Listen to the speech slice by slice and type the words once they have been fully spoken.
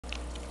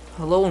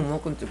Hello and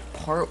welcome to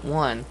part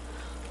 1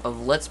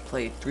 of Let's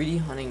Play 3D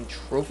Hunting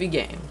Trophy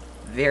Game.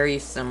 Very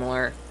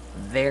similar,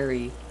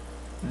 very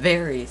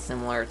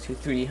similar to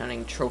 3D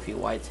Hunting Trophy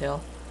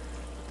Whitetail.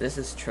 This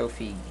is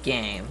Trophy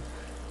Game.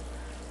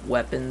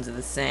 Weapons are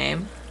the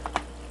same,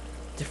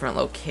 different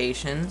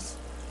locations,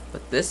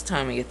 but this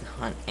time we get to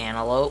hunt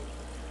antelope,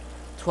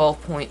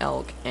 12-point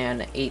elk,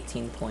 and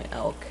 18-point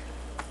elk.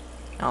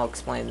 I'll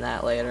explain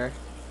that later.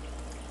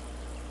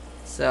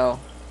 So,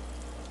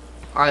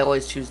 I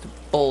always choose the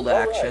bold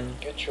action.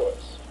 Right, good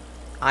choice.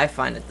 I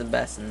find it the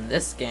best in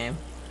this game.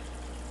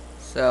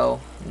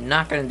 So, I'm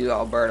not going to do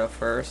Alberta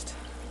first.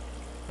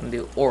 I'm going to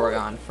do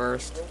Oregon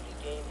first.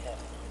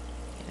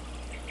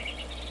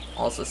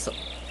 Also, so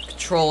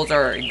controls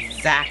are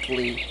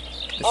exactly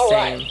the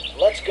same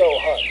let's go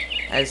hunt.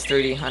 as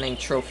 3D Hunting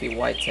Trophy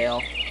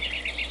Whitetail.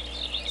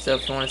 So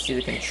if you want to see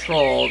the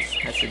controls,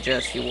 I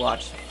suggest you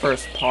watch the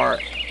first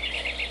part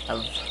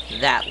of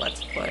that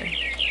Let's Play.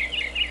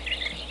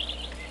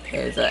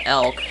 There's an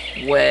elk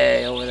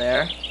way over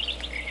there.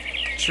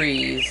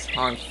 Trees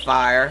on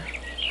fire.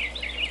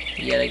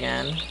 Yet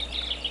again.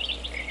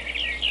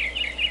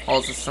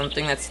 Also,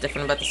 something that's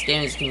different about this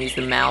game is you can use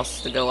the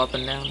mouse to go up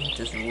and down, which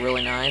is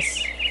really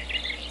nice.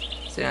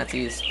 So you don't have to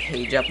use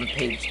page up and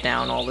page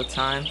down all the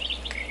time.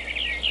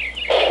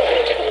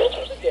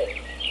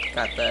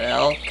 Got that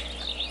elk.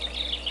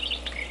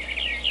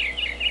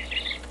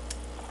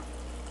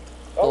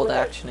 Bold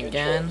action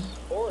again.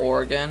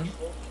 Oregon.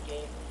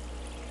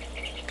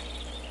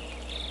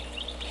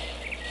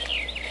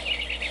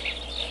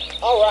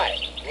 Alright,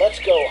 let's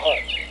go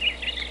hunt.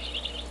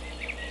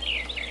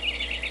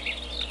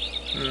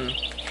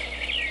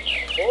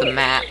 The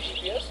map.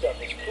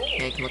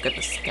 You can look at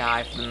the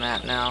sky for the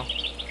map now.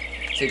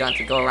 So you don't have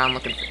to go around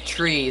looking for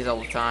trees all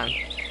the time.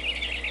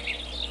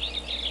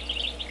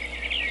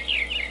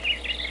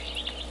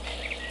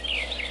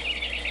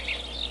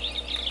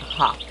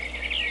 Aha.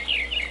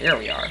 Here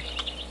we are.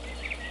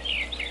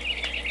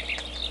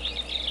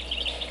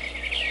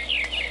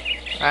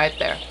 Right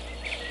there.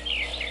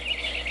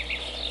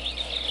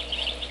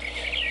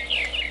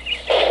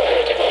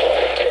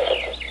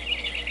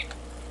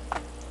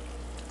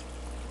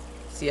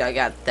 See, I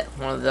got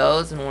one of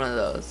those and one of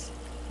those.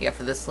 Yeah,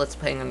 for this Let's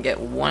Play, I'm gonna get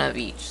one of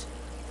each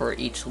for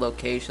each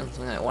location.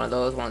 So I'm gonna get one of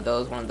those, one of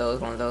those, one of those,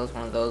 one of those,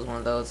 one of those, one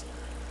of those,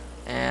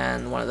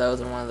 and one of those,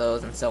 and one of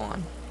those, and so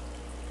on.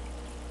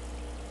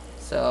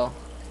 So,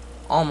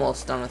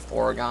 almost done with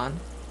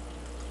Oregon.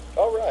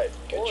 Alright,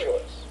 good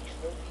choice.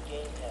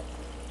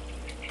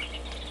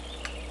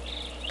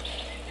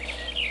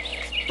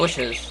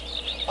 Bushes.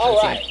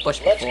 Alright, bush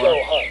let's before.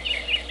 go hunt.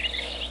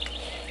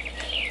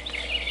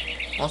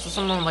 Also,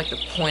 something I'd like to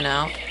point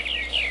out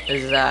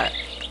is that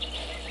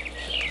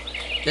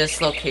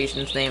this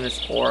location's name is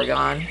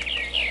Oregon,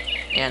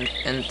 and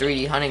in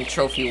 3D Hunting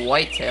Trophy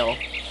Whitetail,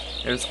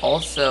 there's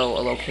also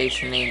a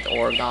location named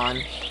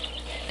Oregon,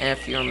 and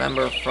if you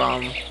remember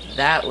from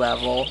that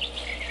level,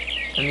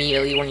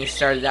 immediately when you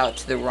started out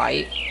to the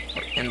right,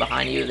 and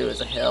behind you there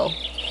was a hill.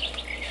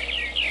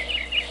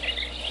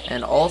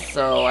 And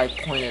also, I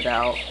pointed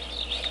out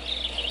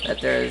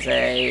that there's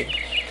a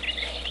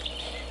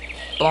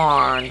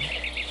barn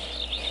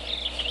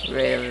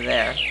right over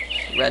there.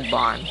 Red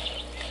barn.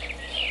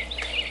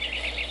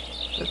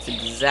 That's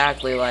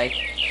exactly like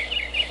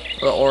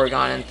the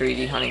Oregon and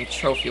 3D Hunting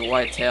Trophy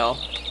Whitetail.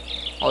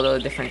 Although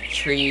different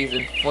trees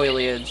and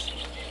foliage,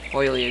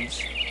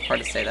 hard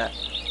to say that,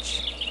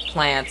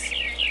 plants.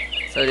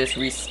 So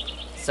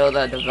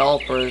the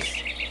developers,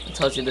 it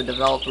tells you the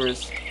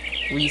developers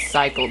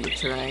recycled the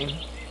terrain.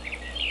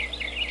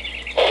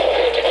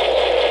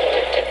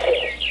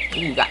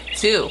 Ooh, got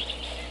two.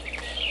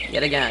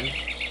 Yet again.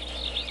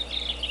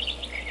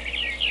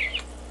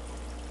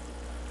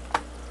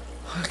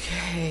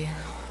 Okay.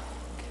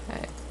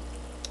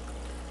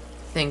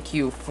 Thank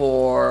you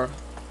for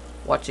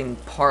watching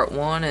part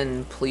 1,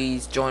 and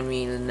please join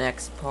me in the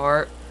next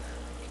part.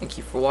 Thank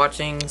you for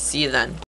watching. See you then.